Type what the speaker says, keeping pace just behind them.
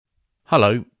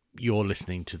Hello, you're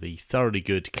listening to the Thoroughly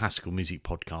Good Classical Music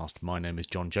Podcast. My name is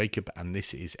John Jacob, and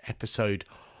this is episode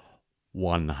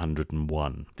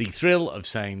 101. The thrill of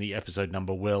saying the episode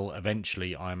number will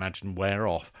eventually, I imagine, wear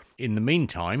off. In the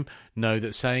meantime, know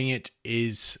that saying it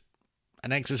is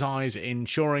an exercise in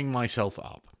shoring myself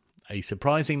up. A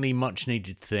surprisingly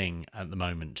much-needed thing at the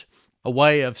moment. A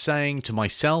way of saying to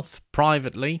myself,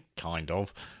 privately,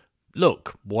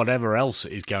 look, whatever else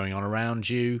is going on around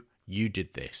you, you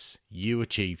did this, you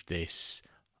achieved this,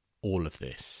 all of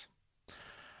this.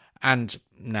 And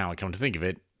now I come to think of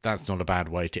it, that's not a bad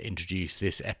way to introduce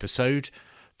this episode,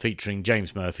 featuring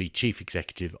James Murphy, Chief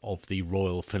Executive of the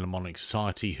Royal Philharmonic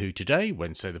Society, who today,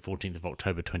 Wednesday the 14th of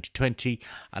October 2020,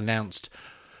 announced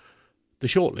the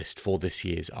shortlist for this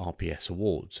year's RPS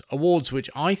Awards. Awards which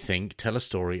I think tell a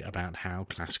story about how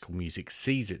classical music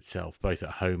sees itself, both at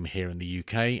home here in the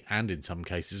UK and in some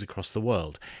cases across the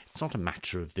world. It's not a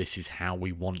matter of this is how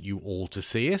we want you all to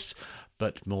see us,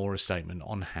 but more a statement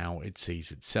on how it sees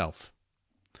itself.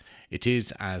 It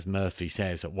is, as Murphy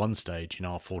says at one stage in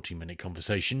our 40-minute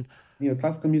conversation,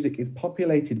 classical music is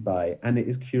populated by and it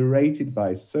is curated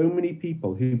by so many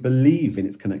people who believe in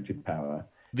its connective power.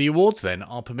 The awards, then,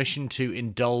 are permission to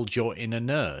indulge your inner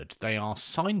nerd. They are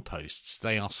signposts,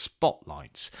 they are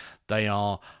spotlights, they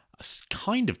are a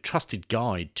kind of trusted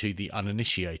guide to the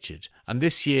uninitiated. And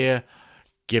this year,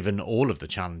 given all of the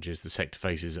challenges the sector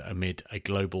faces amid a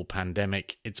global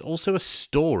pandemic, it's also a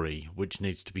story which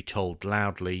needs to be told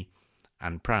loudly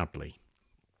and proudly.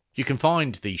 You can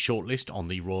find the shortlist on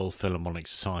the Royal Philharmonic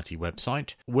Society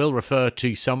website. We'll refer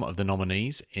to some of the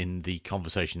nominees in the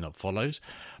conversation that follows.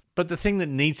 But the thing that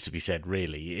needs to be said,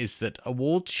 really, is that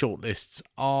awards shortlists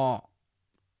are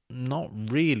not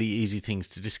really easy things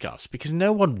to discuss because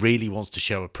no one really wants to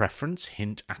show a preference,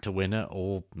 hint at a winner,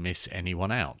 or miss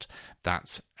anyone out.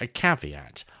 That's a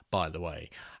caveat, by the way.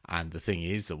 And the thing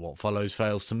is that what follows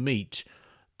fails to meet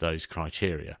those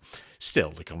criteria.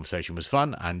 Still, the conversation was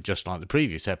fun, and just like the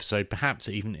previous episode, perhaps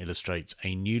even illustrates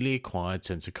a newly acquired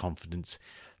sense of confidence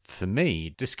for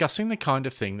me, discussing the kind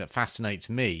of thing that fascinates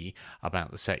me about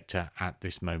the sector at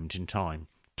this moment in time.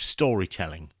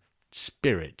 Storytelling,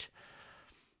 spirit,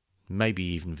 maybe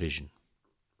even vision.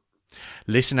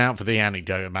 Listen out for the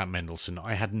anecdote about Mendelssohn.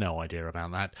 I had no idea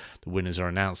about that. The winners are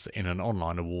announced in an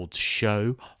online awards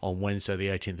show on Wednesday the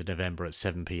 18th of November at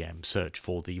 7 p.m. Search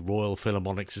for the Royal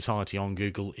Philharmonic Society on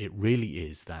Google. It really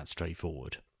is that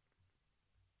straightforward.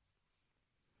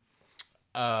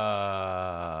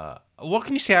 What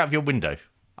can you see out of your window?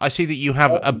 I see that you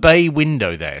have a bay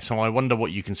window there, so I wonder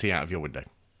what you can see out of your window.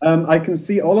 I can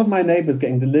see all of my neighbours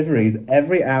getting deliveries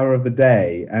every hour of the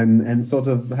day and sort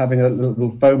of having a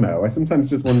little FOMO. I sometimes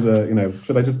just wonder,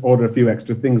 should I just order a few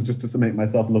extra things just to make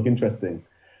myself look interesting?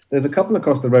 There's a couple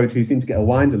across the road who seem to get a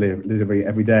wine delivery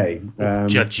every day.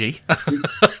 Judgy.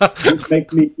 Which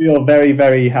makes me feel very,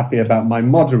 very happy about my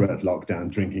moderate lockdown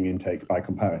drinking intake by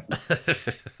comparison.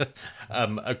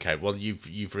 Okay, well,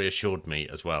 you've reassured me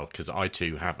as well, because I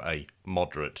too have a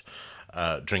moderate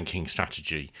drinking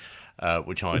strategy,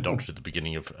 which I adopted at the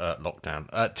beginning of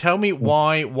lockdown. Tell me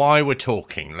why we're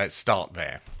talking. Let's start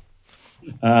there.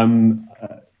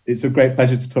 It's a great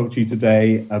pleasure to talk to you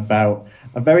today about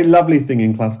a very lovely thing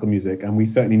in classical music, and we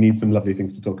certainly need some lovely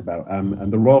things to talk about,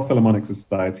 and the Royal Philharmonic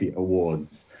Society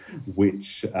Awards,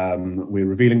 which we're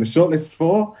revealing the shortlist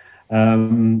for,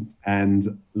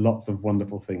 and lots of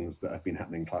wonderful things that have been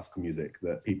happening in classical music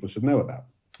that people should know about.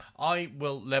 I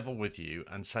will level with you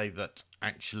and say that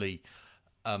actually,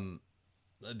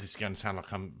 this is going to sound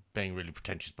like I'm being really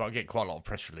pretentious, but I get quite a lot of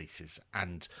press releases,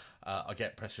 and I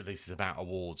get press releases about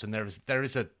awards, and there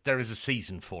is a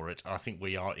season for it. I think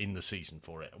we are in the season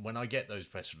for it. When I get those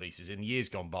press releases in years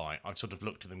gone by, I've sort of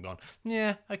looked at them and gone,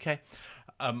 yeah, okay,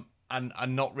 and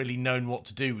not really known what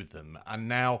to do with them. And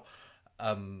now,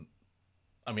 I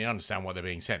understand why they're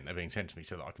being sent. They're being sent to me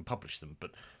so that I can publish them.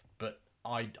 But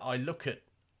I look at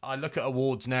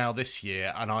awards now this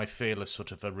year, and I feel a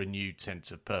sort of a renewed sense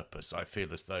of purpose. I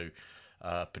feel as though,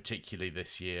 particularly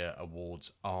this year,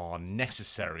 awards are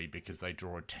necessary because they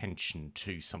draw attention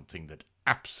to something that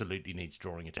absolutely needs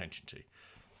drawing attention to.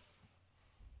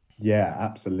 Yeah,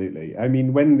 absolutely. I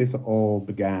mean, when this all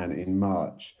began in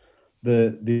March,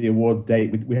 the award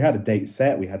date, we had a date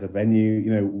set, we had a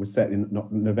venue, was set in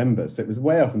November, so it was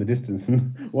way off in the distance,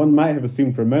 and one might have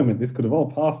assumed for a moment this could have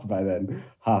all passed by then.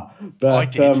 But I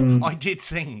did.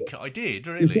 I did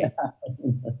really. Yeah.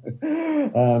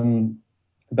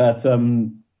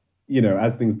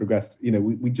 As things progressed,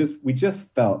 we just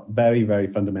felt very, very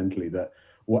fundamentally that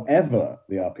whatever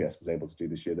the RPS was able to do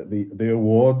this year, that the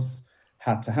awards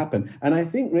had to happen. And I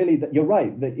think really that you're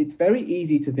right, that it's very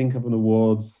easy to think of an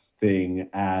awards thing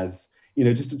as, you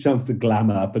know, just a chance to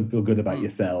glam up and feel good about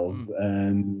yourselves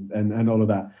and all of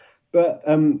that. But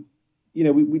you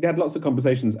know, we had lots of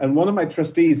conversations, and one of my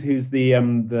trustees, who's the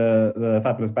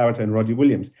fabulous baritone Roger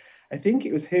Williams, I think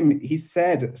it was him. He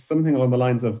said something along the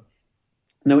lines of,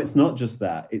 "No, it's not just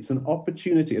that. It's an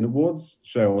opportunity. An awards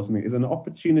show or something is an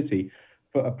opportunity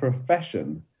for a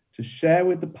profession to share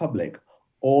with the public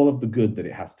all of the good that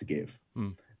it has to give."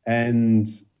 And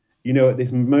you know, at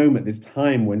this moment, this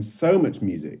time when so much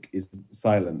music is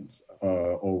silent,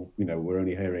 or you know, we're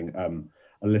only hearing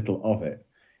a little of it,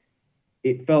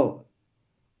 it felt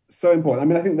so important. I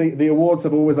mean, I think the awards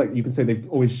have always, like you can say, they've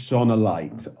always shone a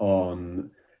light on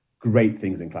great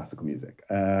things in classical music.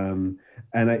 And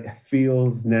it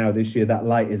feels now this year that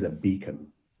light is a beacon.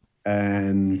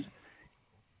 And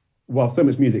while so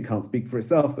much music can't speak for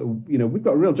itself, you know, we've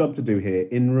got a real job to do here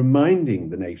in reminding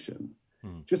the nation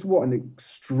just what an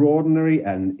extraordinary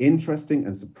and interesting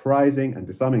and surprising and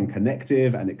disarming and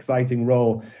connective and exciting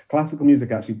role classical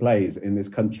music actually plays in this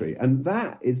country. And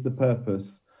that is the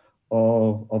purpose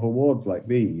of awards like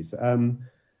these. And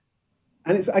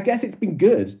I guess it's been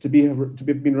good to be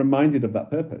been reminded of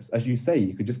that purpose. As you say,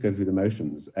 you could just go through the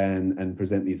motions and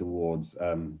present these awards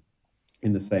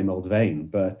in the same old vein.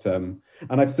 But and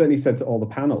I've certainly said to all the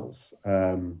panels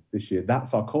this year,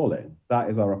 that's our calling, that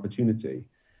is our opportunity.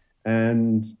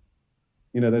 And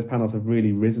you know, those panels have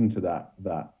really risen to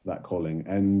that calling.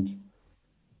 And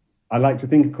I like to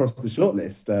think across the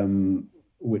shortlist,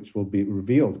 which will be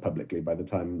revealed publicly by the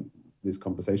time this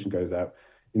conversation goes out,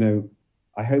 you know,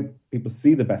 I hope people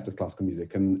see the best of classical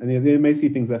music, and they may see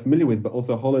things they're familiar with, but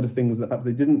also a whole lot of things that perhaps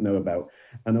they didn't know about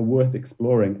and are worth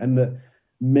exploring, and that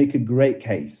make a great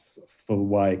case for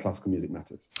why classical music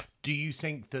matters. Do you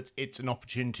think that it's an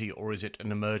opportunity or is it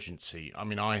an emergency? I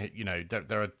mean, you know,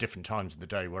 there are different times in the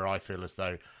day where I feel as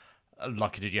though,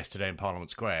 like I did yesterday in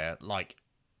Parliament Square, like,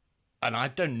 and I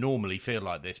don't normally feel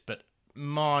like this, but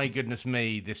my goodness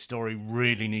me, this story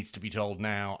really needs to be told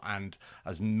now, and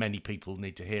as many people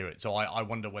need to hear it. So I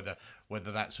wonder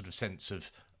whether that sort of sense of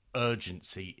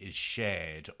urgency is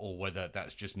shared, or whether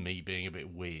that's just me being a bit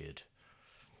weird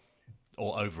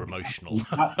or over emotional.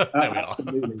 There we are.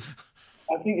 Absolutely.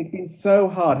 I think it's been so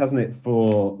hard, hasn't it,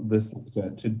 for the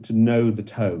sector to know the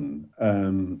tone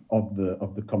of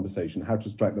the conversation, how to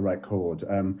strike the right chord.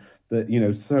 That, you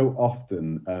know, so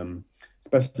often,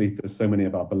 especially for so many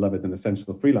of our beloved and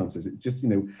essential freelancers, it's just, you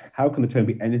know, how can the tone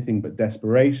be anything but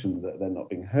desperation, that they're not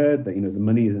being heard, that, you know, the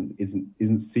money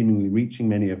isn't seemingly reaching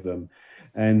many of them,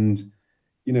 and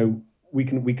you know, we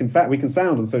can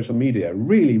sound on social media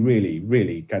really, really,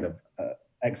 really kind of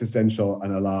existential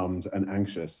and alarmed and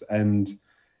anxious, and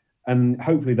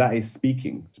hopefully that is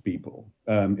speaking to people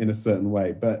in a certain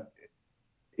way. But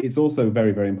it's also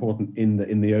very, very important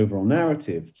in the overall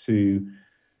narrative to,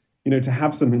 you know, to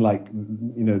have something like,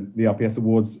 you know, the RPS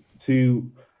Awards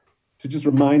to just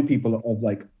remind people of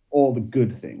like all the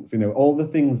good things, you know, all the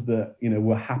things that, you know,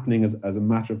 were happening as a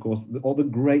matter of course, all the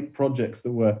great projects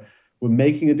that were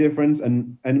making a difference,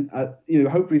 and you know,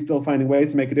 hopefully still finding ways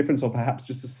to make a difference, or perhaps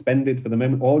just suspended for the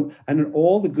moment, and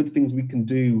all the good things we can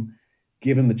do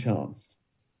given the chance.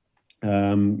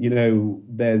 You know,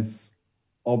 there's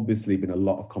obviously been a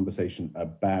lot of conversation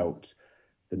about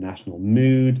the national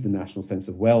mood, the national sense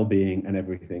of well-being and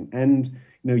everything. And,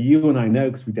 you know, you and I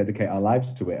know, because we dedicate our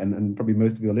lives to it, and probably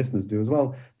most of your listeners do as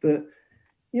well, that,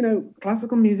 you know,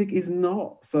 classical music is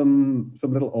not some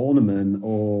little ornament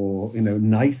or, you know,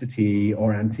 nicety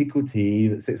or antiquity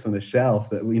that sits on a shelf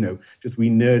that, you know, just we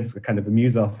nerds kind of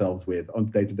amuse ourselves with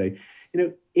on day to day. You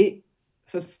know, it,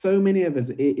 for so many of us,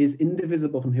 it is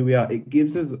indivisible from who we are. It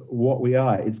gives us what we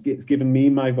are. It's given me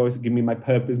my voice, it's given me my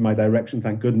purpose, my direction,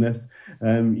 thank goodness.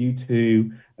 You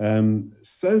too.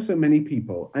 So many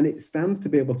people. And it stands to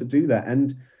be able to do that.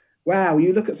 And wow,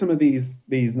 you look at some of these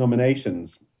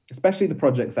nominations, especially the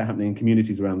projects that are happening in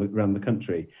communities around the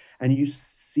country, and you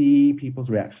see people's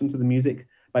reaction to the music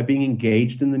by being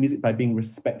engaged in the music, by being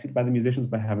respected by the musicians,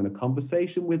 by having a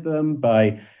conversation with them,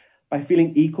 by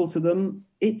feeling equal to them.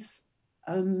 It's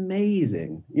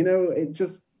amazing. You know,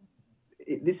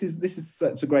 this is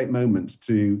such a great moment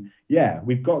to, yeah,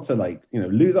 we've got to, like, you know,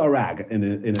 lose our rag in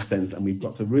a sense, and we've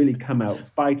got to really come out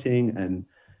fighting and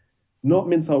not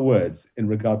mince our words in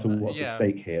regard to what's at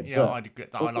stake here. Yeah, I'd agree.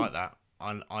 I like that.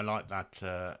 I like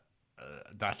that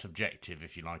that objective,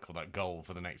 if you like, or that goal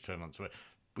for the next 12 months.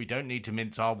 We don't need to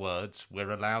mince our words.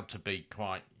 We're allowed to be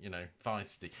quite, you know,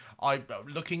 feisty.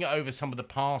 Looking over some of the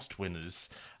past winners,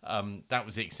 that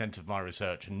was the extent of my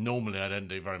research. And normally I don't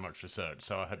do very much research,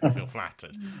 so I hope you feel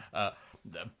flattered.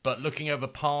 But looking over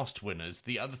past winners,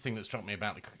 the other thing that struck me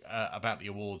about the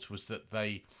awards was that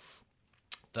they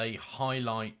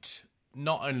highlight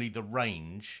not only the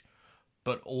range,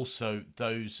 but also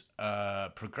those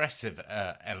progressive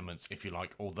elements, if you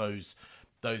like, or those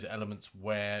elements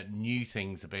where new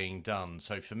things are being done.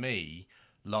 So for me,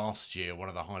 last year, one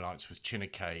of the highlights was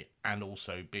Chineke and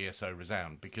also BSO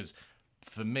Resound, because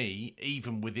for me,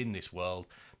 even within this world,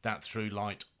 that threw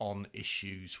light on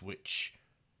issues which,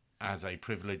 as a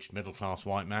privileged middle-class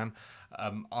white man,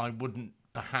 I wouldn't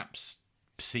perhaps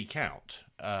seek out.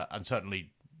 And certainly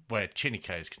where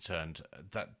Chineke is concerned,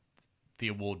 that the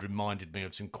award reminded me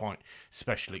of some quite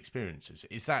special experiences.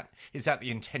 Is that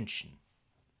the intention?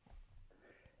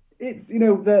 It's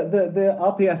the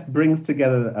RPS brings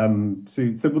together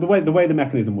so the way the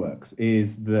mechanism works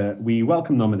is that we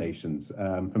welcome nominations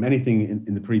from anything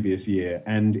in the previous year,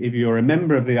 and if you're a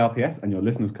member of the RPS and your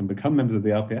listeners can become members of the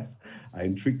RPS, I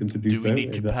entreat them to do so. Do we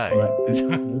need to pay?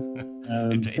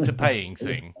 It's a paying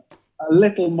thing. A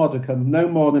little modicum, no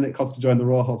more than it costs to join the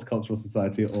Royal Horticultural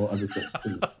Society or other such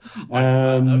things.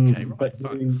 But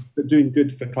doing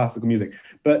good for classical music.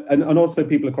 And also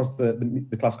people across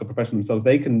the classical profession themselves,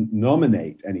 they can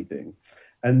nominate anything.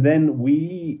 And then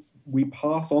we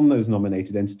pass on those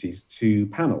nominated entities to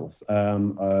panels.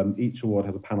 Each award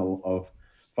has a panel of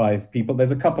 5 people. There's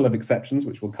a couple of exceptions,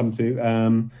 which we'll come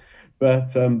to.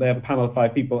 But they have a panel of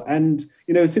 5 people. And,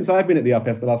 since I've been at the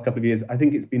RPS the last couple of years, I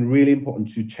think it's been really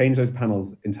important to change those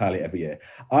panels entirely every year.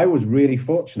 I was really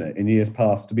fortunate in years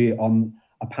past to be on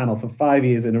a panel for 5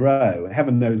 years in a row.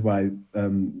 Heaven knows why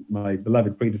my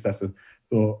beloved predecessor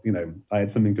thought, I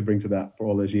had something to bring to that for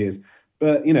all those years.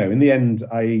 But, in the end,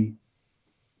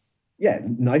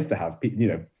 nice to have,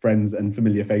 friends and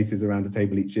familiar faces around a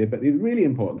table each year. But the really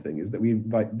important thing is that we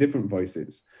invite different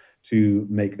voices to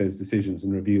make those decisions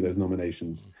and review those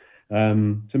nominations,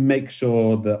 to make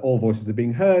sure that all voices are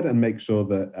being heard and make sure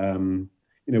that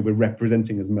we're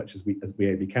representing as much as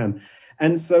we can.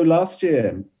 And so last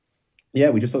year,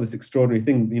 we just saw this extraordinary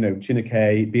thing.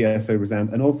 Chineke, BSO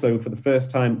Resound, and also for the first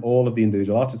time, all of the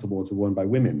individual artist awards were won by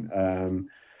women.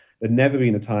 There'd never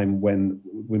been a time when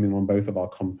women won both of our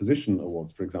composition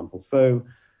awards, for example. So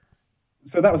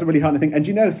that was a really heartening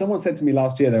thing. And someone said to me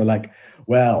last year, they were like,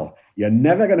 well, you're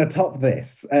never going to top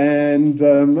this. And,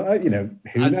 who knows?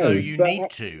 As though you need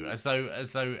to, as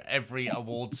though every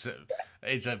awards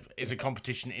is a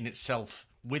competition in itself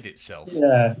with itself.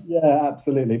 Yeah,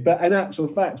 absolutely. But in actual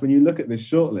fact, when you look at this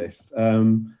shortlist,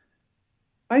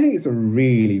 I think it's a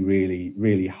really, really,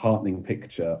 really heartening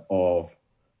picture of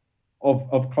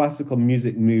classical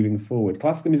music moving forward.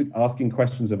 Classical music asking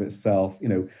questions of itself,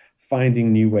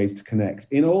 finding new ways to connect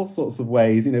in all sorts of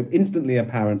ways, instantly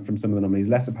apparent from some of the nominees,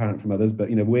 less apparent from others, but,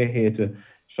 we're here to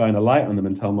shine a light on them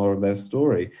and tell more of their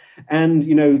story. And,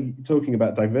 talking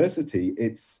about diversity,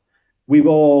 we've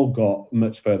all got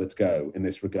much further to go in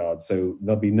this regard. So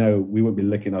we won't be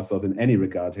licking ourselves in any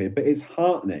regard here, but it's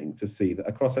heartening to see that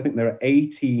across, I think there are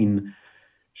 18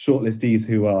 shortlistees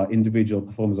who are individual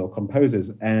performers or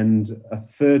composers, and a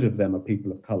third of them are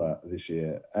people of color this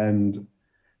year. And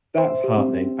that's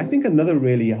heartening. I think another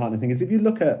really heartening thing is if you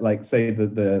look at, like, say,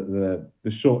 the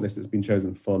shortlist that's been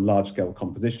chosen for large-scale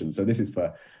composition. So this is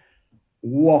for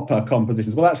whopper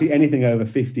compositions. Well, actually, anything over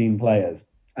 15 players.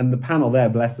 And the panel there,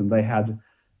 bless them, they had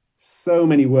so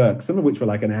many works, some of which were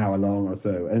like an hour long or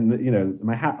so. And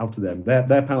my hat off to them.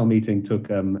 Their panel meeting took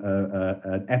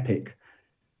an epic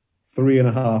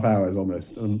 3.5 hours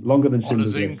almost, longer than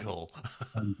Schindler's List. On a Zoom call.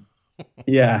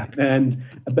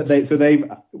 But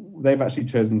they've actually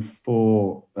chosen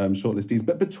 4 shortlistees.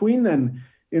 But between them,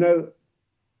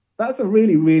 that's a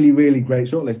really, really, really great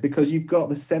shortlist, because you've got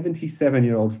the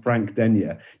 77-year-old Frank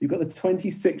Denyer, you've got the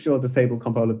 26-year-old disabled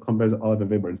composer Oliver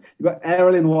Vibrans, you've got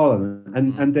Erilyn Wallen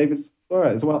and David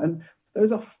Sora as well. And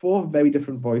those are 4 very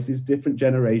different voices, different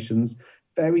generations,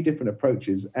 very different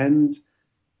approaches, and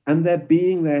their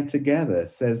being there together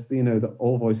says, that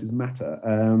all voices matter.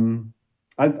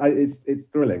 It's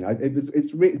thrilling.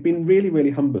 It's been really, really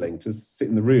humbling to sit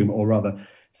in the room, or rather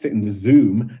sit in the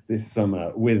Zoom this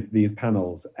summer with these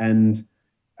panels and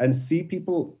see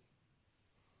people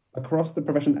across the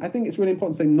profession. I think it's really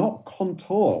important to say, not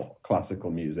contour classical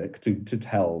music to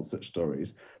tell such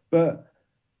stories, but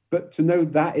to know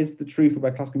that is the truth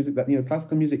about classical music, that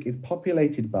classical music is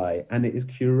populated by and it is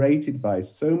curated by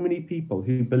so many people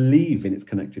who believe in its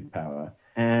connective power,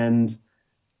 and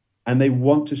they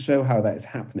want to show how that is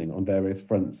happening on various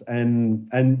fronts, and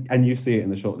you see it in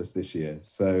the shortlist this year.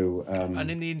 So and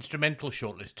in the instrumental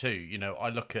shortlist too, I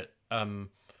look at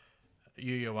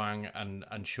Yu Wang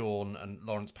and Sean and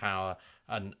Lawrence Power,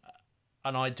 and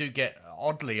and I do get,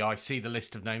 oddly, I see the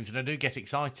list of names and I do get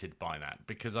excited by that,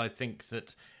 because I think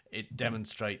that it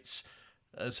demonstrates,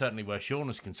 certainly where Sean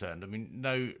is concerned. I mean,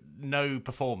 no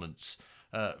performance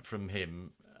from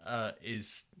him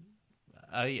is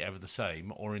ever the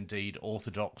same, or indeed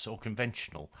orthodox or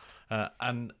conventional,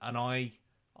 and I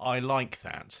like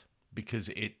that, because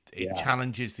it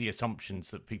challenges the assumptions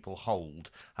that people hold,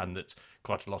 and that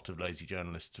quite a lot of lazy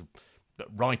journalists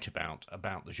write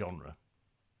about the genre.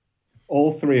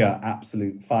 All three are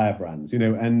absolute firebrands,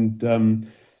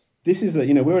 and this is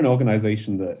we're an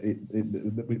organization that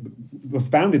was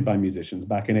founded by musicians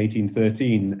back in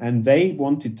 1813, and they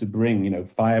wanted to bring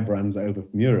firebrands over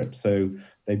from Europe. So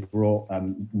they brought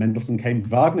Mendelssohn came,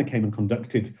 Wagner came and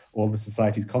conducted all the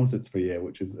society's concerts for a year,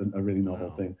 which is a really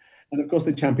novel thing. And of course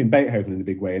they championed Beethoven in a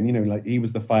big way, and like he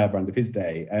was the firebrand of his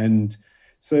day. And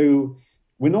so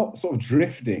we're not sort of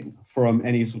drifting from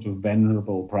any sort of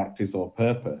venerable practice or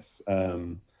purpose.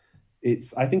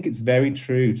 I think it's very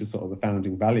true to sort of the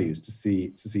founding values to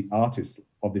see artists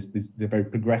of this very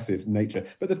progressive nature.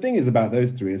 But the thing is about those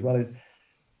three as well is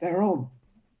they're all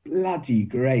bloody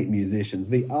great musicians.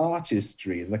 The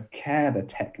artistry, the care, the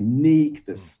technique,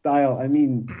 the style. I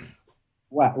mean,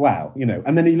 wow.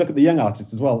 And then you look at the young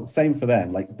artists as well. Same for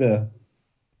them. Like the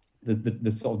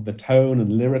sort of the tone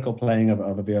and lyrical playing of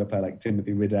a viola player like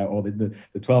Timothy Ridout, or the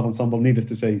 12 ensemble, needless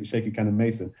to say, Shaky Cannon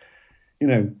Mason.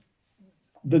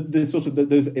 The sort of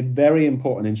those very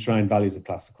important enshrined values of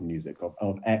classical music,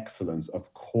 of excellence,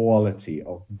 of quality,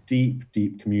 of deep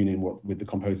communion with the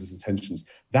composer's intentions.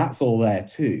 That's all there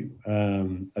too,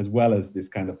 as well as this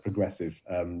kind of progressive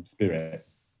spirit.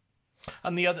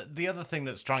 And the other thing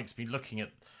that strikes me looking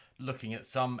at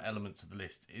some elements of the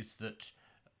list is that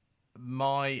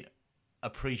my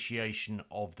appreciation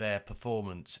of their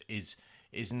performance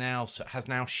has now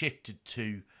shifted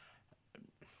to.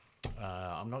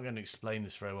 I'm not going to explain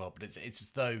this very well, but it's as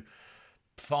though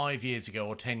 5 years ago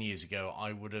or 10 years ago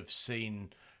I would have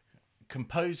seen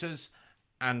composers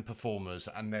and performers,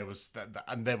 and there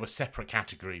were separate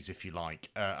categories, if you like,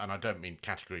 and I don't mean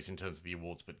categories in terms of the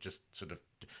awards, but just sort of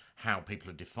how people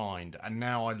are defined. And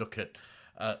now I look at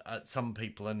some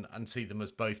people and see them as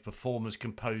both performers,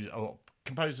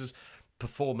 composers,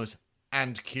 performers,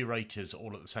 and curators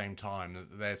all at the same time.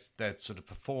 Their sort of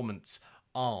performance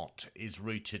art is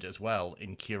rooted as well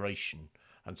in curation,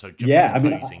 and so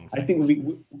juxtaposing. I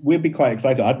think we'd be quite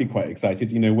excited. I'd be quite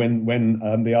excited,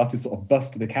 when the artists sort of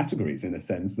bust the categories, in a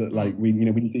sense that like we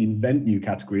need to invent new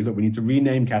categories, or we need to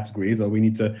rename categories, or we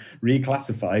need to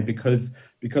reclassify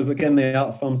because again the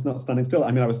art form's not standing still.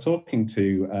 I mean, I was talking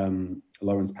to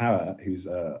Lawrence Power, who's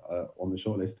on the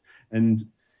shortlist, and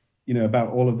about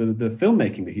all of the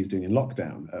filmmaking that he's doing in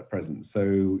lockdown at present.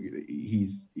 So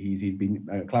he's been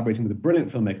collaborating with a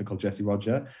brilliant filmmaker called Jesse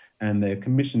Roger, and they're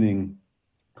commissioning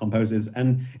composers.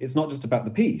 And it's not just about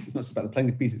the piece. It's not just about the playing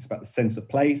the piece. It's about the sense of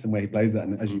place and where he plays that.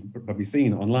 And as you've probably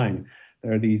seen online,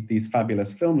 there are these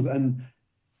fabulous films. And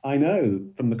I know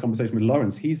from the conversation with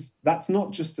Lawrence, that's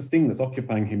not just a thing that's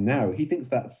occupying him now. He thinks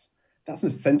that's an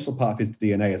essential part of his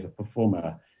DNA as a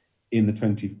performer in the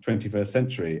 21st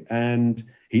century. And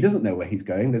he doesn't know where he's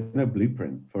going. There's no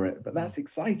blueprint for it, but that's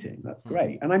exciting. That's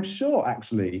great. And I'm sure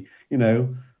actually,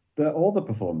 that all the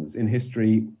performers in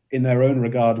history in their own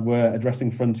regard were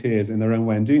addressing frontiers in their own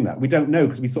way and doing that. We don't know,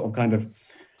 because we sort of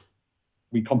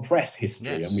we compress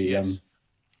history. Yes, and we, yes.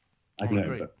 I don't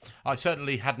know. But I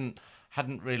certainly hadn't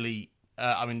really,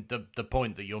 I mean, the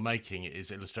point that you're making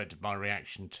is illustrated by my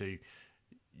reaction to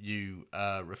you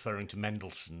referring to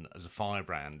Mendelssohn as a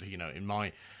firebrand.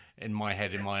 In my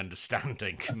head, in my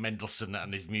understanding, Mendelssohn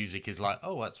and his music is like,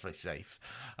 oh, that's very safe,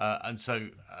 and so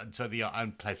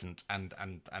and pleasant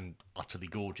and utterly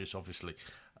gorgeous, obviously.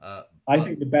 I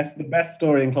think the best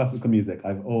story in classical music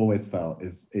I've always felt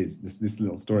is this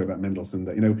little story about Mendelssohn,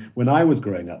 that when I was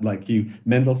growing up, like you,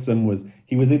 Mendelssohn was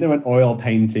either an oil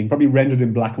painting, probably rendered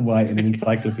in black and white in an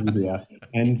encyclopedia,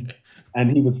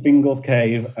 and he was Fingal's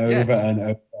Cave over and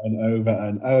over and over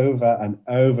and over and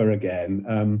over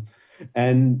again.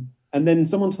 And then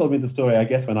someone told me the story, I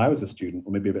guess when I was a student,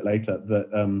 or maybe a bit later,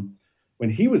 that when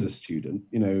he was a student,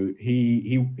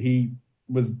 he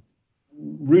was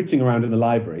rooting around in the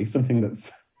library, something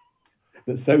that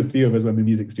so few of us when we're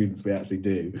music students we actually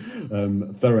do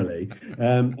thoroughly.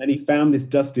 And he found this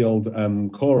dusty old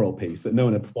choral piece that no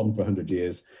one had performed for 100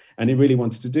 years, and he really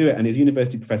wanted to do it. And his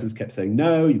university professors kept saying,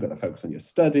 no, you've got to focus on your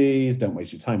studies, don't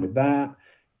waste your time with that.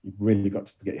 You've really got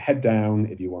to get your head down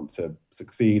if you want to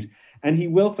succeed. And he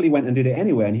willfully went and did it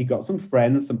anyway. And he got some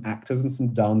friends, some actors and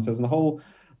some dancers, and a whole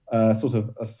sort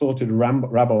of assorted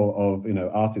rabble of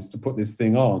artists to put this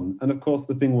thing on. And of course,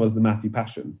 the thing was the Matthew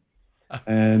Passion.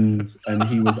 and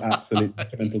he was absolutely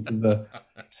instrumental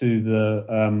to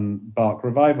the Bach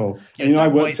revival. Yeah, And, I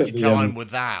don't worked waste at your the time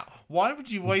with that. Why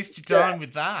would you waste your time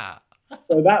with that?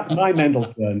 so that's my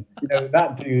Mendelssohn.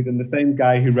 That dude and the same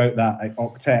guy who wrote that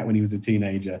octet when he was a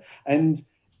teenager. And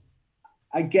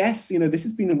I guess, this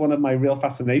has been one of my real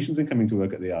fascinations in coming to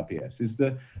work at the RPS, is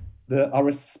our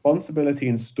responsibility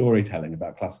in storytelling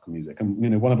about classical music.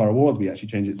 And, one of our awards, we actually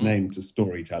changed its name to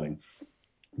storytelling.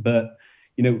 But,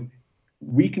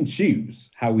 we can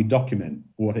choose how we document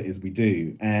what it is we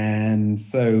do. And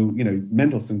so,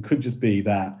 Mendelssohn could just be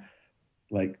that,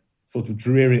 like, sort of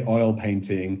dreary oil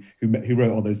painting who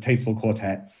wrote all those tasteful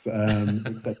quartets,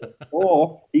 etc.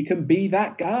 Or he can be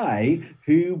that guy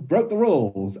who broke the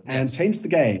rules and changed the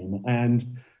game and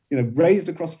raised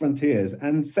across frontiers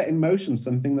and set in motion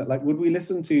something that, like, would we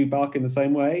listen to Bach in the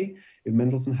same way if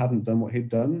Mendelssohn hadn't done what he'd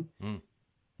done?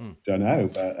 Don't know,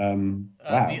 but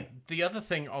wow. The other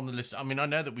thing on the list, I mean, I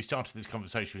know that we started this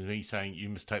conversation with me saying you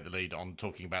must take the lead on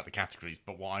talking about the categories,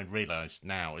 but what I realise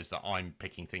now is that I'm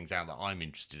picking things out that I'm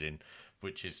interested in,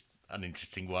 which is an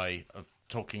interesting way of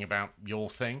talking about your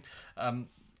thing.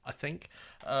 I think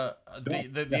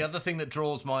the other thing that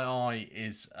draws my eye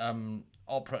is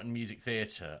opera and music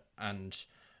theatre, and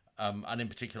in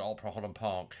particular Opera Holland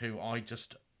Park, who I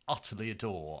just utterly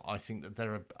adore. I think that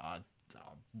there are.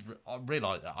 I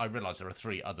realise there are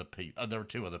three other people. There are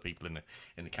two other people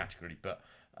in the category, but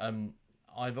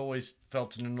I've always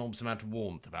felt an enormous amount of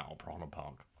warmth about Opera Holland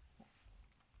Park.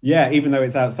 Yeah, even though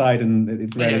it's outside and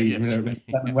it's really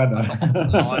weather,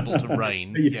 liable to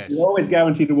rain. You're always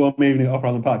guaranteed a warm evening at Opera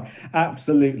Holland Park.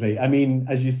 Absolutely. I mean,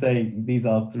 as you say, these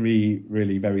are three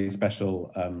really very special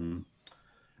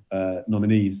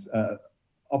nominees.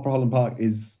 Opera Holland Park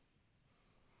is.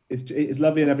 It's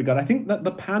lovely in every regard. I think that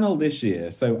the panel this year,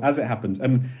 so as it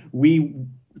happened, we,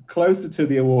 closer to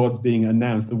the awards being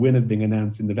announced, the winners being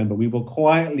announced in November, we will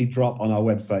quietly drop on our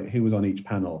website who was on each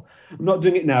panel. I'm not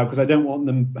doing it now because I don't want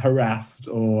them harassed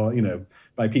or,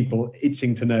 by people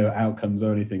itching to know outcomes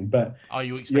or anything. But are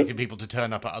you expecting people to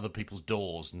turn up at other people's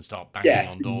doors and start banging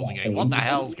on doors and going, what the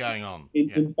hell's going on?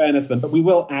 In fairness to them, but we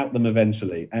will out them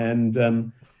eventually. And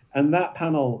that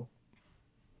panel,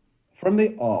 from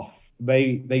the off,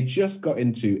 they just got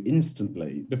into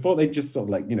instantly, before they just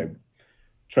sort of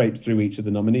traipsed through each of the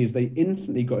nominees, they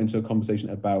instantly got into a conversation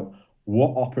about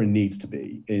what opera needs to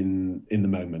be in the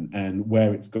moment and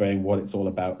where it's going, what it's all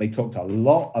about. They talked a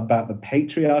lot about the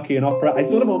patriarchy in opera. I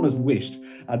sort of almost wished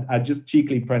I'd just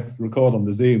cheekily pressed record on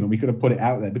the Zoom and we could have put it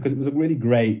out there, because it was a really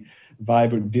great,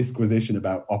 vibrant disquisition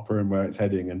about opera and where it's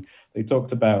heading. And they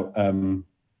talked about,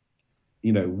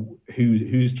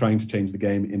 who's trying to change the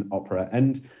game in opera.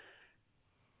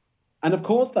 And of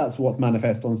course, that's what's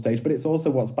manifest on stage, but it's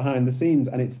also what's behind the scenes.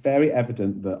 And it's very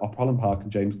evident that Opera Holland Park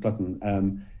and James Clutton,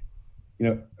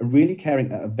 are really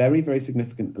caring at a very, very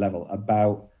significant level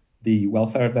about the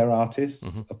welfare of their artists.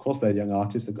 Mm-hmm. Of course, they're young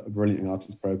artists. They've got a brilliant young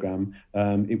artists program.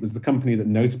 It was the company that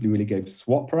notably really gave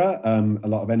SWOPera a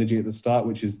lot of energy at the start,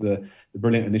 which is the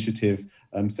brilliant initiative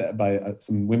set up by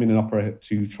some women in opera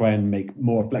to try and make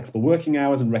more flexible working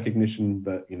hours and recognition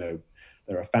that,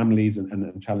 there are families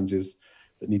and challenges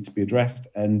that need to be addressed,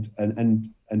 and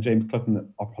James Clutton at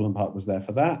Opera Holland Park was there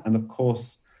for that. And of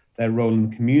course, their role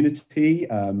in the community,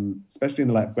 especially in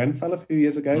the light of Grenfell a few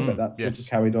years ago, but that's sort of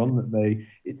carried on. That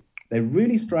they're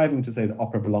really striving to say that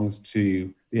opera belongs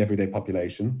to the everyday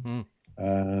population.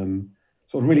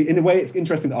 Sort of really, in a way, it's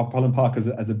interesting that Opera Holland Park as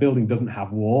a building doesn't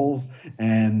have walls,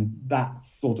 and that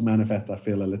sort of manifests, I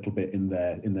feel, a little bit in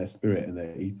their spirit and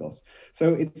their ethos.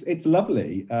 So it's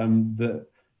lovely that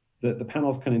the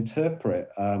panels can interpret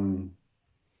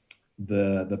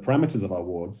the parameters of our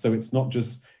awards. So it's not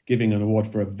just giving an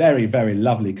award for a very, very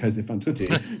lovely Così fan tutte,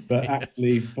 but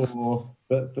actually for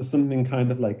something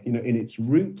kind of like, in its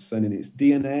roots and in its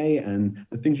DNA and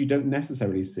the things you don't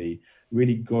necessarily see,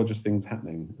 really gorgeous things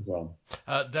happening as well.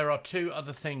 There are two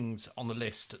other things on the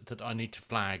list that I need to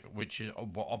flag, which is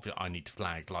what obviously I need to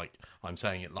flag, like I'm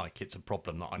saying it like it's a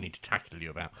problem that I need to tackle you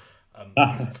about.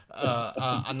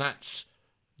 And that's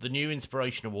the new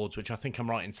Inspiration Awards, which I think I'm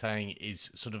right in saying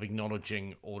is sort of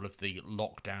acknowledging all of the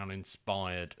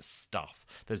lockdown-inspired stuff.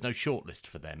 There's no shortlist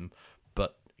for them,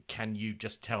 but can you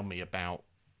just tell me about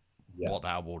what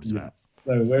that award is about?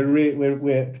 So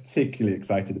we're particularly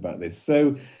excited about this.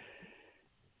 So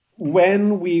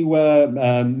when we were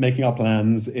making our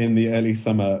plans in the early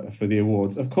summer for the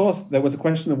awards, of course, there was a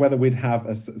question of whether we'd have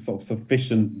a sort of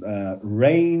sufficient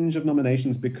range of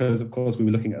nominations, because, of course, we were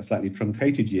looking at a slightly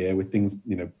truncated year with things,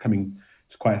 coming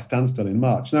to quite a standstill in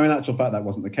March. Now, in actual fact, that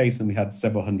wasn't the case, and we had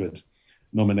several hundred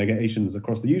nominations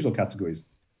across the usual categories.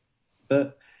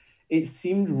 But it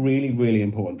seemed really, really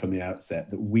important from the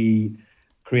outset that we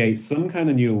create some kind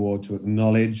of new award to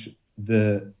acknowledge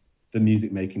the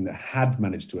music making that had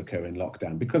managed to occur in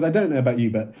lockdown. Because I don't know about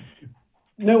you, but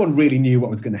no one really knew what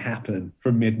was going to happen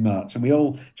from mid-March, and we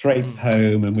all traipsed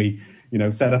home, and we,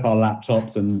 set up our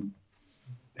laptops and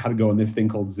had to go on this thing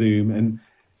called Zoom,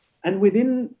 and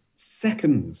within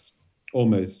seconds,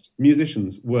 almost,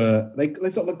 musicians they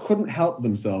sort of couldn't help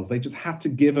themselves. They just had to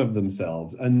give of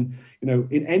themselves, and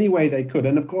in any way they could.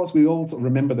 And of course, we all sort of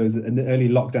remember those in the early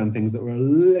lockdown things that were a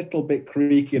little bit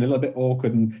creaky and a little bit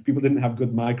awkward, and people didn't have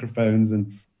good microphones,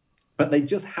 but they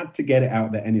just had to get it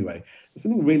out there anyway. There's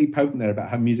something really potent there about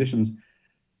how musicians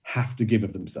have to give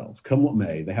of themselves, come what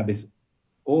may. They have this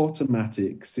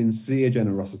automatic, sincere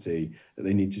generosity that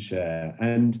they need to share.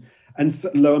 And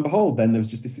so, lo and behold, then there was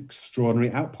just this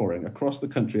extraordinary outpouring across the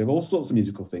country of all sorts of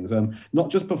musical things. Not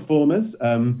just performers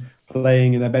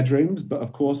playing in their bedrooms, but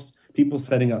of course, people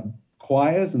setting up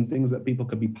choirs and things that people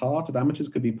could be part of, amateurs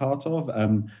could be part of,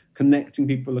 connecting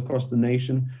people across the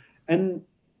nation. And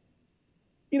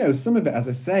some of it, as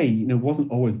I say,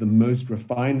 wasn't always the most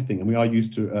refined thing. And we are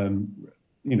used to,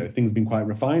 things being quite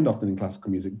refined often in classical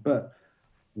music. But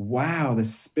wow, the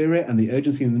spirit and the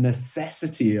urgency and the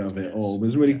necessity of it all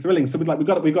was really thrilling. So we've got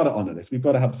to honor this. We've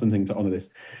got to have something to honor this.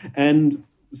 And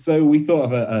so we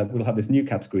thought of we'll have this new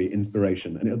category,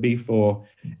 inspiration, and it'll be for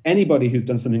anybody who's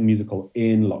done something musical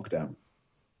in lockdown.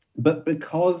 But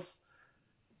because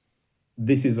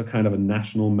this is a kind of a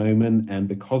national moment, and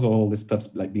because all this stuff's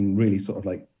being really sort of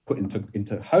put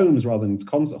into homes rather than into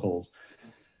concert halls,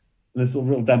 and there's sort of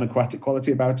real democratic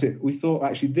quality about it, we thought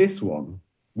actually this one,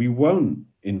 we won't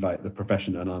invite the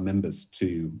profession and our members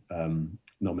to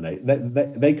nominate.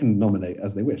 They can nominate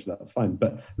as they wish, that's fine.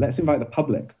 But let's invite the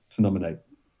public to nominate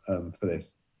for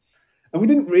this. And we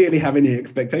didn't really have any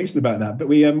expectation about that, but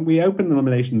we opened the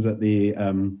nominations at the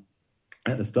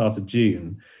start of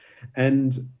June.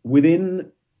 And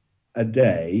within a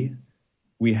day,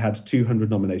 we had 200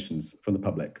 nominations from the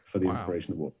public for the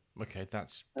Inspiration Award. Okay,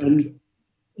 that's good.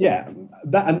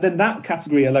 Then that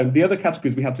category alone, the other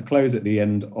categories we had to close at the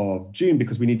end of June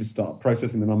because we need to start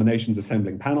processing the nominations,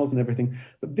 assembling panels and everything.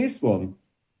 But this one,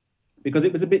 because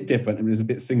it was a bit different and it was a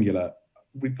bit singular,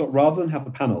 we thought rather than have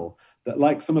the panel, that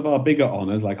like some of our bigger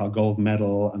honours, like our gold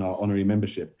medal and our honorary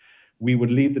membership, we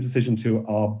would leave the decision to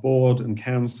our board and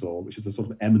council, which is a sort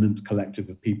of eminent collective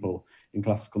of people in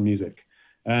classical music.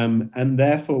 And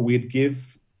therefore, we'd give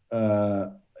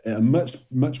a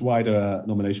much wider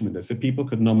nomination window. So people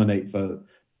could nominate for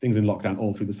things in lockdown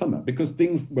all through the summer because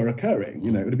things were occurring.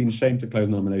 It would have been a shame to close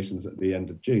nominations at the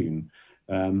end of June.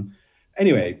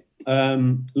 Anyway,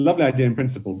 lovely idea in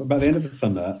principle. But by the end of the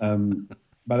summer,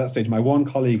 by that stage, my one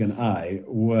colleague and I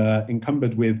were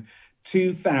encumbered with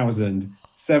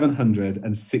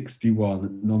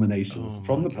 2,761 nominations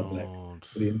from the public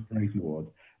for the Inspiration Award.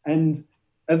 And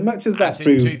as much as that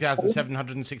proves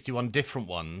 2,761 different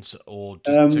ones, or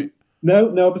just two?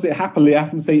 No, opposite. Happily, I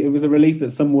have to say it was a relief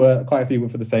that quite a few were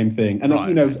for the same thing.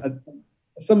 And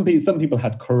some people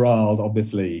had corralled,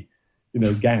 obviously,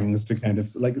 gangs to kind of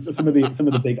some of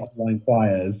the big online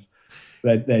choirs.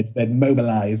 They'd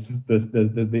mobilised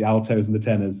the altos and the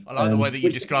tenors. I like the way that you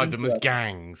described them as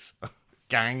gangs.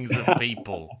 Gangs of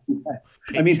people. Yes.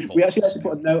 I mean, we actually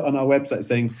put a note on our website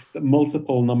saying that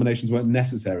multiple nominations weren't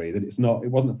necessary, that it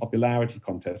wasn't a popularity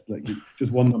contest,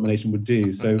 just one nomination would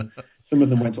do. So some of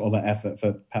them went to all that effort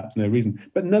for perhaps no reason.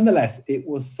 But nonetheless, it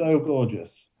was so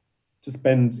gorgeous to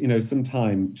spend, some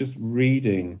time just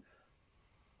reading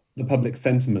the public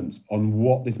sentiment on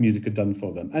what this music had done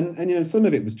for them. And some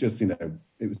of it was just, it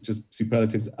was just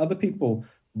superlatives. Other people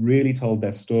really told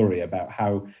their story about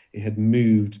how it had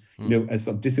moved, a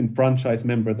sort of disenfranchised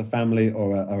member of the family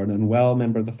or an unwell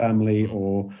member of the family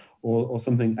or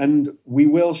something. And we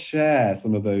will share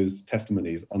some of those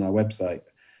testimonies on our website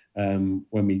when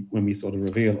we sort of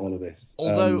reveal all of this.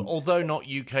 Although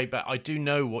not UK, but I do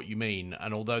know what you mean.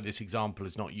 And although this example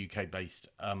is not UK based,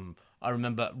 I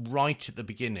remember right at the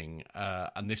beginning,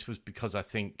 and this was because I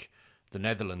think the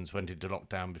Netherlands went into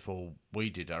lockdown before we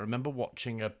did. I remember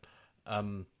watching a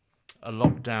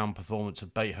lockdown performance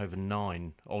of Beethoven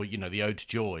 9, or the Ode to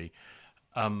Joy,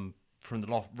 from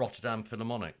the Rotterdam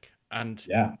Philharmonic, and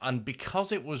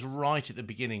because it was right at the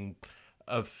beginning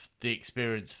of the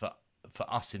experience for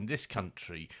us in this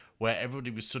country, where everybody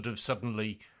was sort of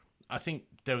suddenly, I think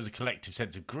there was a collective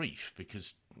sense of grief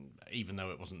because even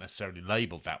though it wasn't necessarily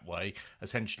labelled that way,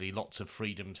 essentially lots of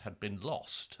freedoms had been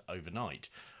lost overnight,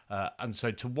 and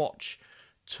so to watch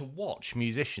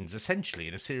musicians essentially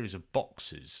in a series of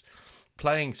boxes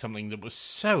playing something that was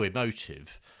so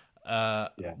emotive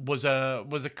was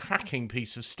a cracking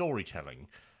piece of storytelling.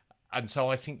 And so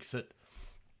I think that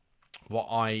what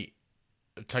I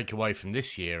take away from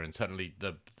this year, and certainly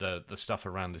the stuff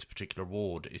around this particular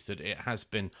award, is that it has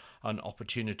been an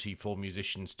opportunity for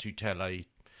musicians to tell a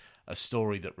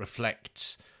story that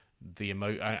reflects the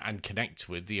and connects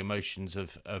with the emotions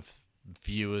of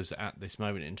viewers at this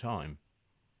moment in time.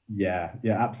 Yeah,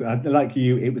 yeah, absolutely. Like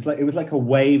you, it was like a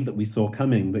wave that we saw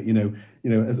coming. That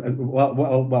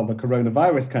well, the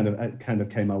coronavirus kind of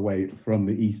came our way from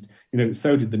the east.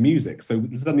 So did the music. So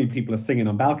suddenly people are singing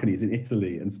on balconies in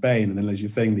Italy and Spain, and then as you're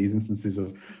saying, these instances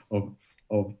of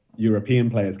of European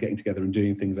players getting together and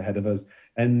doing things ahead of us.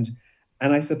 And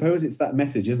I suppose it's that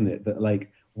message, isn't it? That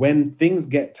like when things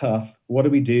get tough,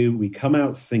 what do? We come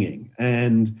out singing.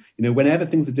 And, whenever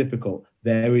things are difficult,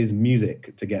 there is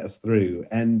music to get us through.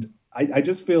 And I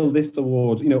just feel this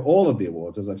award, all of the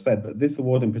awards, as I've said, but this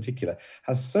award in particular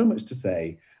has so much to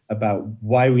say about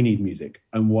why we need music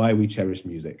and why we cherish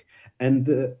music. And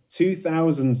the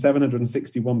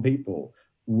 2,761 people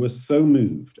were so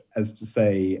moved as to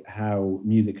say how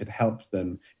music had helped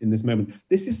them in this moment.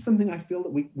 This is something I feel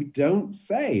that we don't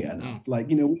say enough. Like,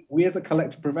 we as a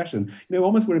collective profession,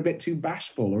 almost we're a bit too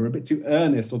bashful or a bit too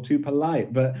earnest or too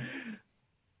polite, but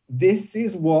this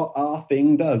is what our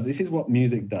thing does. This is what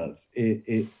music does.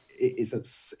 It's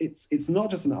not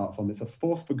just an art form, it's a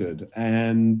force for good.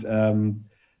 And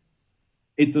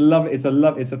it's a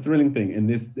thrilling thing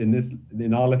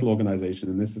in our little organization,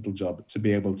 in this little job, to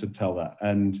be able to tell that.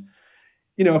 And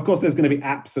of course there's going to be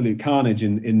absolute carnage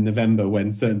in November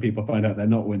when certain people find out they're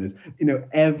not winners.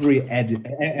 Every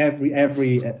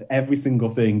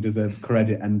single thing deserves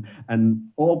credit, and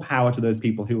all power to those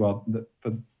people who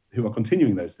are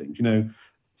continuing those things.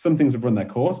 Some things have run their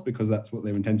course because that's what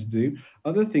they were intended to do.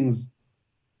 Other things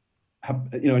have,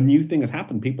 a new thing has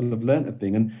happened. People have learned a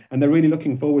thing, and they're really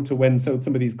looking forward to when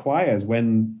some of these choirs,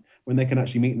 when they can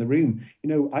actually meet in the room.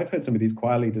 I've heard some of these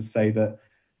choir leaders say that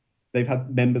they've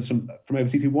had members from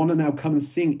overseas who want to now come and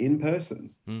sing in person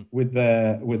with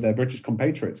their British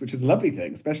compatriots, which is a lovely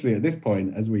thing, especially at this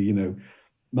point as we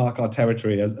mark our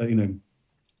territory as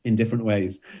in different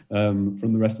ways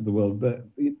from the rest of the world. But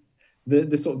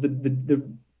the sort of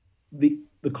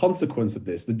the consequence of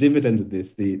this, the dividend of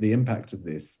this, the impact of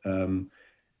this,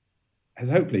 is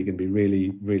hopefully going to be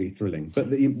really, really thrilling. But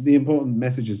the important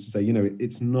message is to say,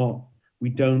 it's not. We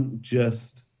don't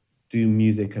just do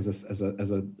music as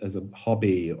a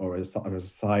hobby or as a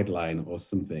sideline or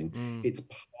something. It's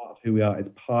part of who we are. It's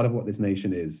part of what this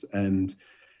nation is, and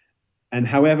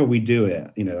however we do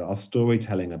it, our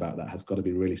storytelling about that has got to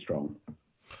be really strong.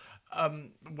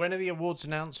 When are the awards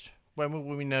announced? When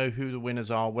will we know who the winners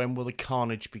are? When will the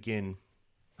carnage begin?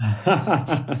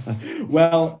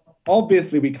 Well,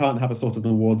 obviously we can't have a sort of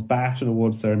an awards bash, an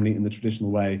awards ceremony in the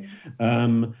traditional way.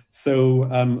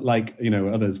 Like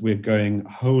others, we're going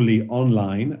wholly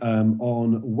online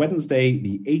on Wednesday,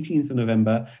 the 18th of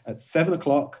November at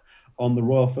 7:00 on the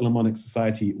Royal Philharmonic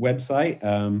Society website.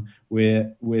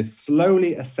 We're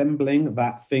slowly assembling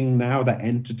that thing now, that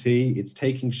entity. It's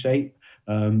taking shape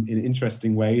in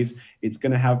interesting ways. It's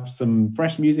going to have some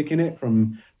fresh music in it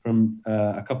from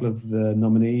a couple of the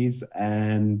nominees,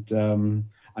 and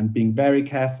I'm being very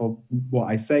careful what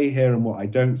I say here and what I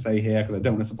don't say here because I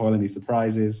don't want to spoil any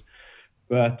surprises.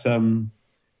 But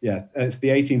yeah, it's the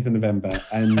 18th of November,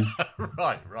 and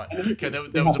right. Okay,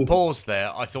 there was a pause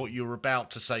there. I thought you were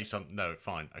about to say something. No,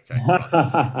 fine. Okay.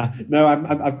 Right. No,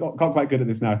 I've got quite good at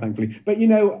this now, thankfully. But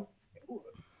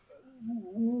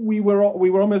we were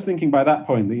almost thinking by that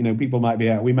point that we might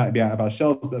be out of our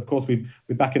shells, but of course we're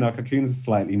back in our cocoons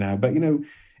slightly now. But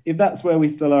if that's where we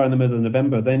still are in the middle of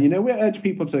November, then we urge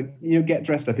people to get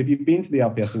dressed up. If you've been to the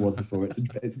RPS Awards before, it's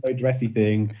a very dressy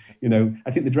thing. I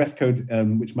think the dress code,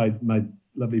 which my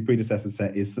lovely predecessor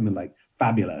set, is something like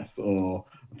fabulous or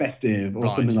festive or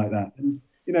something like that. And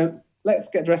let's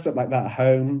get dressed up like that at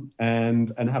home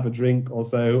and have a drink or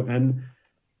so and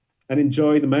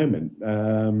enjoy the moment,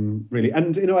 really.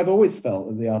 And, I've always felt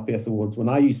at the RPS Awards, when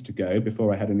I used to go,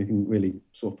 before I had anything really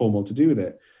sort of formal to do with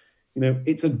it,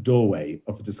 it's a doorway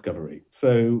of discovery.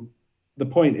 So the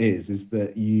point is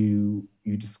that you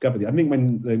discover I think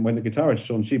when the guitarist,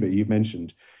 Sean Schubert, you've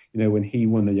mentioned, when he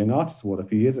won the Young Artist Award a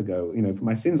few years ago, for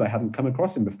my sins, I hadn't come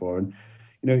across him before. And,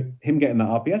 him getting that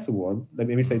RPS Award, let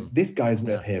me say, this guy's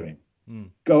worth hearing.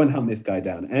 Go and hunt this guy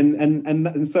down,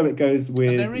 and so it goes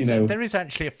with. And there is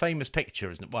actually a famous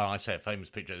picture, isn't it? Well, I say a famous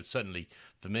picture. It's certainly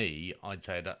for me, I'd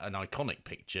say an iconic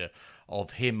picture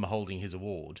of him holding his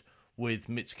award with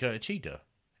Mitsuko Uchida.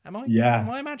 Am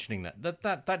I imagining that?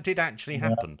 That did actually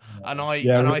happen, and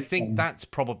I think that's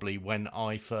probably when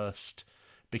I first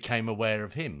became aware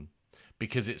of him,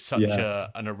 because it's such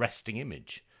an arresting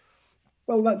image.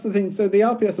 Well, that's the thing. So the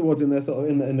RPS Awards, in the sort of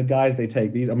in the guise they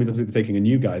take these, I mean, obviously they're taking a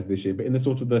new guise this year, but in the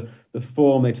sort of the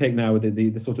form they take now with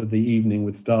the sort of the evening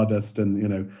with stardust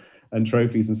and and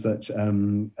trophies and such,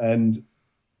 and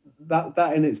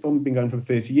that in its form has been going for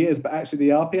 30 years. But actually,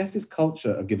 the RPS's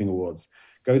culture of giving awards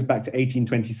goes back to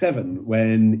 1827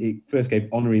 when it first gave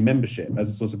honorary membership as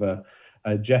a sort of a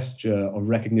gesture of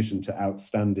recognition to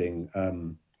outstanding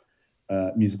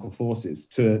musical forces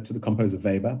to the composer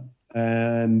Weber,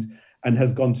 and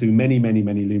has gone to many, many,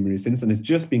 many luminaries since, and has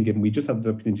just been given. We just had the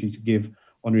opportunity to give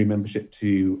honorary membership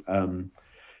to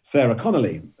Sarah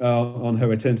Connolly on her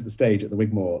return to the stage at the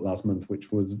Wigmore last month,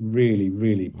 which was really,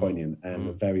 really poignant and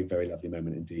a very, very lovely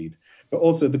moment indeed. But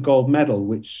also the gold medal,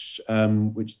 which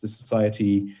the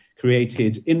Society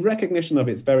created in recognition of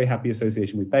its very happy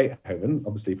association with Beethoven,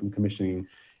 obviously from commissioning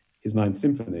his Ninth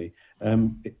Symphony.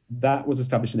 That was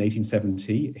established in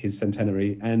 1870, his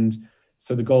centenary, and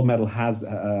so the gold medal has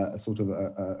a sort of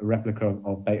a replica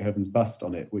of Beethoven's bust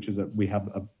on it, which is we have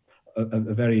a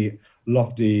very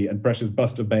lofty and precious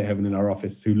bust of Beethoven in our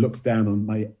office, who looks down on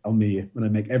me when I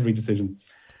make every decision.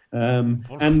 And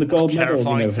the gold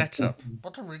medal, setup.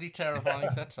 What a really terrifying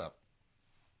setup.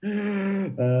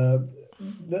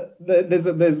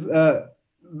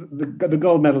 The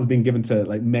gold medal has been given to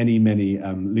like many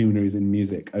luminaries in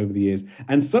music over the years,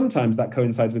 and sometimes that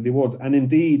coincides with the awards. And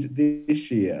indeed, this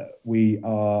year we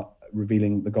are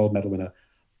revealing the gold medal winner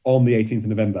on the 18th of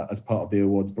November as part of the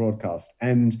awards broadcast.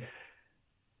 And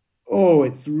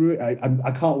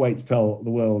I can't wait to tell the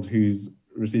world who's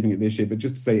receiving it this year. But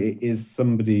just to say, it is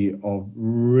somebody of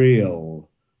real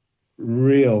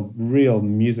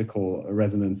musical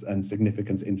resonance and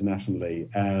significance internationally.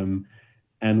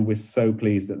 And we're so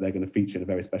pleased that they're going to feature in a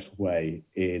very special way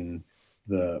in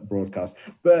the broadcast.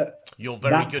 But you're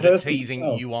very good at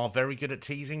teasing. You are very good at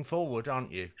teasing forward,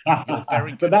 aren't you? You're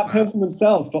very good. But that person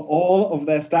themselves, for all of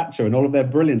their stature and all of their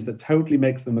brilliance, that totally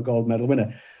makes them a gold medal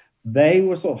winner. They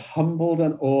were sort of humbled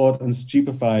and awed and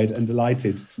stupefied and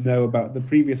delighted to know about the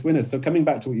previous winners. So coming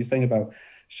back to what you're saying about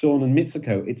Sean and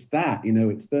Mitsuko, it's that,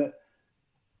 it's that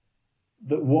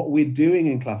what we're doing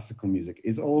in classical music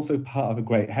is also part of a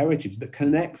great heritage that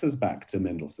connects us back to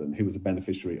Mendelssohn, who was a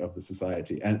beneficiary of the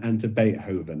Society, and to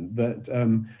Beethoven, that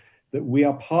we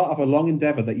are part of a long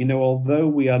endeavor that, although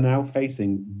we are now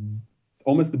facing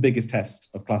almost the biggest test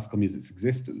of classical music's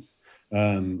existence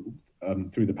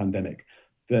through the pandemic,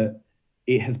 that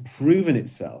it has proven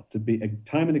itself to be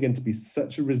time and again to be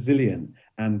such a resilient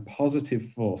and positive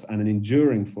force and an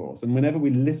enduring force. And whenever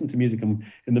we listen to music, and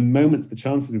in the moments, the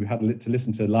chances we've had to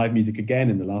listen to live music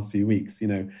again in the last few weeks,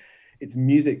 it's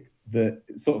music that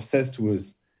sort of says to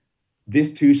us,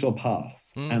 this too shall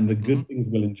pass, and the good things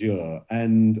will endure.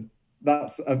 And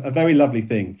that's a very lovely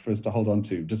thing for us to hold on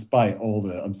to, despite all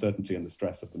the uncertainty and the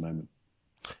stress of the moment.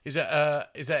 Is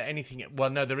there anything?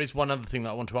 Well, no, there is one other thing that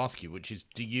I want to ask you, which is,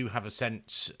 do you have a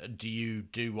sense? Do you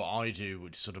do what I do,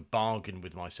 which sort of bargain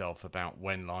with myself about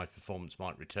when live performance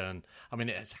might return? I mean,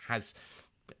 it has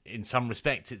in some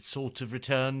respects, it's sort of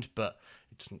returned, but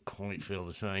it doesn't quite feel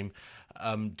the same.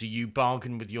 Do you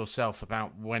bargain with yourself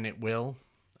about when it will?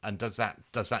 And does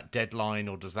that deadline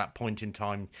or does that point in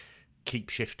time keep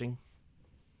shifting?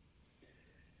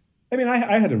 I mean,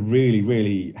 I had a really,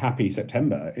 really happy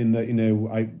September in that,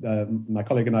 my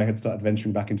colleague and I had started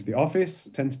venturing back into the office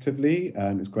tentatively.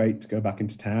 It's great to go back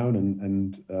into town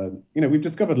and we've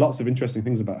discovered lots of interesting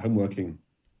things about home working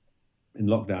in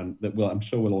lockdown that I'm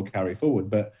sure we'll all carry forward.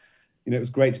 But, it was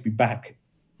great to be back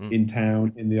in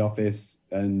town, in the office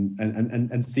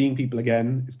and seeing people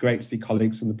again. It's great to see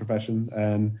colleagues from the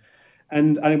profession.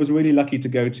 And I was really lucky to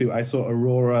go to. I saw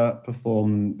Aurora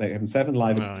perform Beethoven 7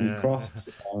 live at King's Cross.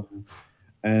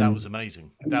 And that was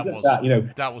amazing.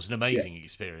 That was an amazing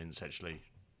experience, actually.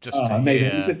 Just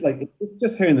amazing. Hear...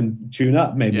 Just hearing them tune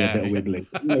up made me a bit wiggly.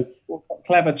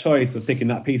 Clever choice of picking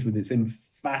that piece with its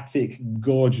emphatic,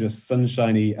 gorgeous,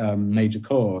 sunshiny major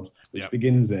chord, which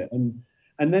begins it, and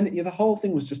then the whole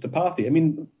thing was just a party. I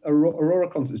mean, Aurora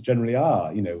concerts generally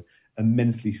are,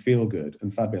 immensely feel good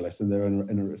and fabulous in their own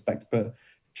respect, but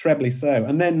trebly so.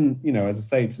 And then, as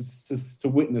I say, to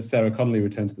witness Sarah Connolly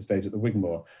return to the stage at the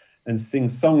Wigmore and sing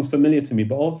songs familiar to me,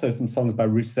 but also some songs by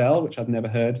Roussel, which I'd never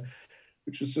heard,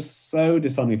 which was just so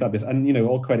disarmingly fabulous. And,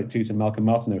 all credit to Malcolm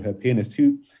Martineau, her pianist,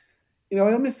 who, I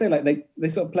almost say like they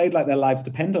sort of played like their lives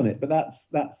depend on it, but that's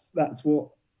what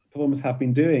performers have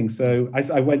been doing. So I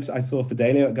saw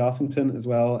Fidelio at Garsington as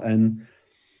well, and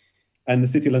and the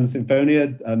City of London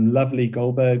Sinfonia, lovely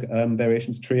Goldberg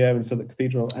variations trio in Southwark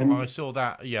Cathedral. And I saw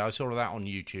that. Yeah, I saw that on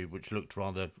YouTube, which looked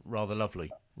rather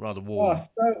lovely, rather oh, warm.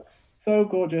 so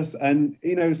gorgeous, and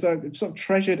so sort of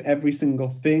treasured every single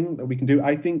thing that we can do.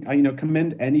 I think I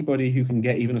commend anybody who can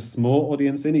get even a small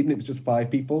audience in, even if it's just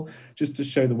 5 people, just to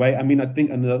show the way. I mean, I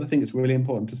think another thing that's really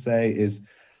important to say is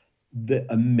the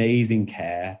amazing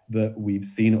care that we've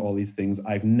seen at all these things.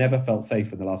 I've never felt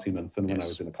safe in the last few months than when I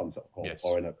was in a concert hall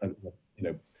or in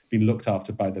a being looked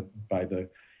after by the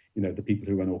the people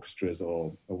who run orchestras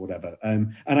or whatever.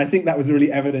 And I think that was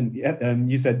really evident.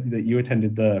 You said that you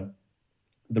attended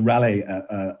the rally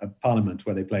at Parliament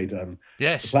where they played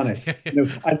yes. The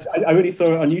Planet. I only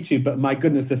saw it on YouTube, but my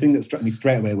goodness, the thing that struck me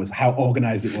straight away was how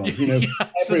organised it was.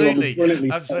 Absolutely.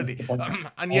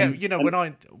 And yeah,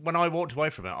 when I walked away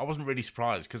from it, I wasn't really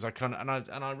surprised because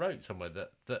I wrote somewhere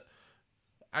that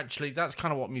actually that's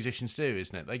kind of what musicians do,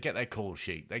 isn't it? They get their call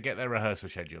sheet, they get their rehearsal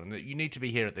schedule, and that you need to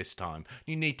be here at this time.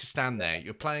 You need to stand there.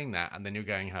 You're playing that, and then you're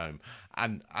going home.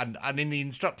 And in the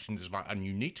instructions, it's like, and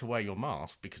you need to wear your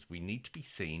mask because we need to be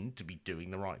seen to be doing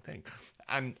the right thing.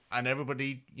 And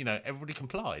everybody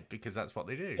complied because that's what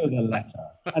they do. So the letter,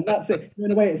 and that's it.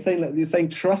 In a way, it's saying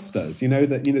trust us.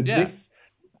 This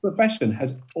profession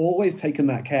has always taken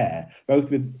that care, both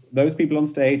with those people on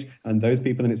stage and those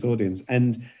people in its audience,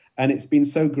 and it's been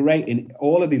so great in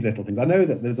all of these little things. I know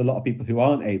that there's a lot of people who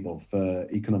aren't able, for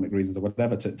economic reasons or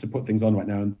whatever, to put things on right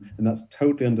now, and that's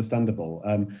totally understandable.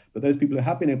 But those people who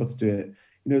have been able to do it,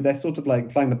 they're sort of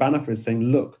like flying the banner for us, saying,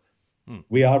 look,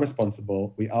 we are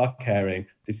responsible, we are caring,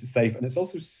 this is safe. And it's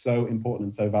also so important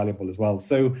and so valuable as well.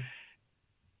 So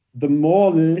the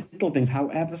more little things,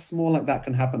 however small like that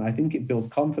can happen, I think it builds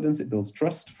confidence, it builds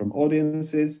trust from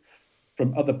audiences,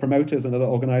 from other promoters and other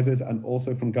organizers, and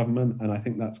also from government. And I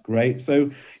think that's great. So,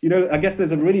 I guess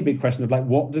there's a really big question of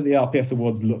what do the RPS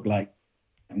Awards look like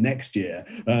next year?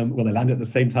 Will they land at the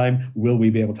same time? Will we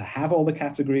be able to have all the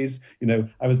categories?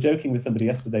 I was joking with somebody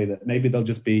yesterday that maybe there'll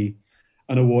just be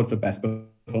an award for best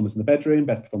performance in the bedroom,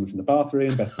 best performance in the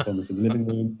bathroom, best performance in the living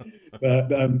room.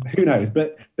 But who knows?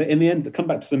 But in the end, come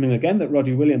back to something again that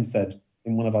Roger Williams said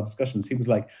in one of our discussions. He was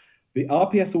like, the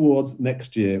RPS Awards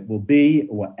next year will be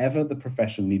whatever the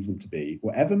profession needs them to be,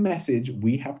 whatever message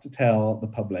we have to tell the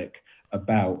public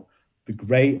about the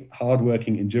great,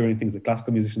 hardworking, enduring things that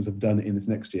classical musicians have done in this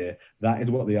next year. That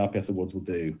is what the RPS Awards will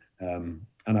do. And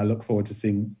I look forward to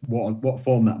seeing what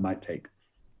form that might take.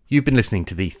 You've been listening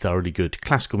to the Thoroughly Good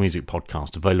Classical Music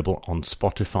Podcast, available on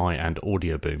Spotify and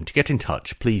Audio Boom. To get in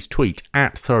touch, please tweet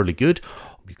at Thoroughly Good.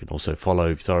 You can also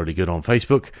follow Thoroughly Good on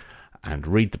Facebook and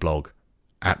read the blog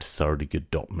at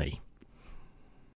thoroughlygood.me.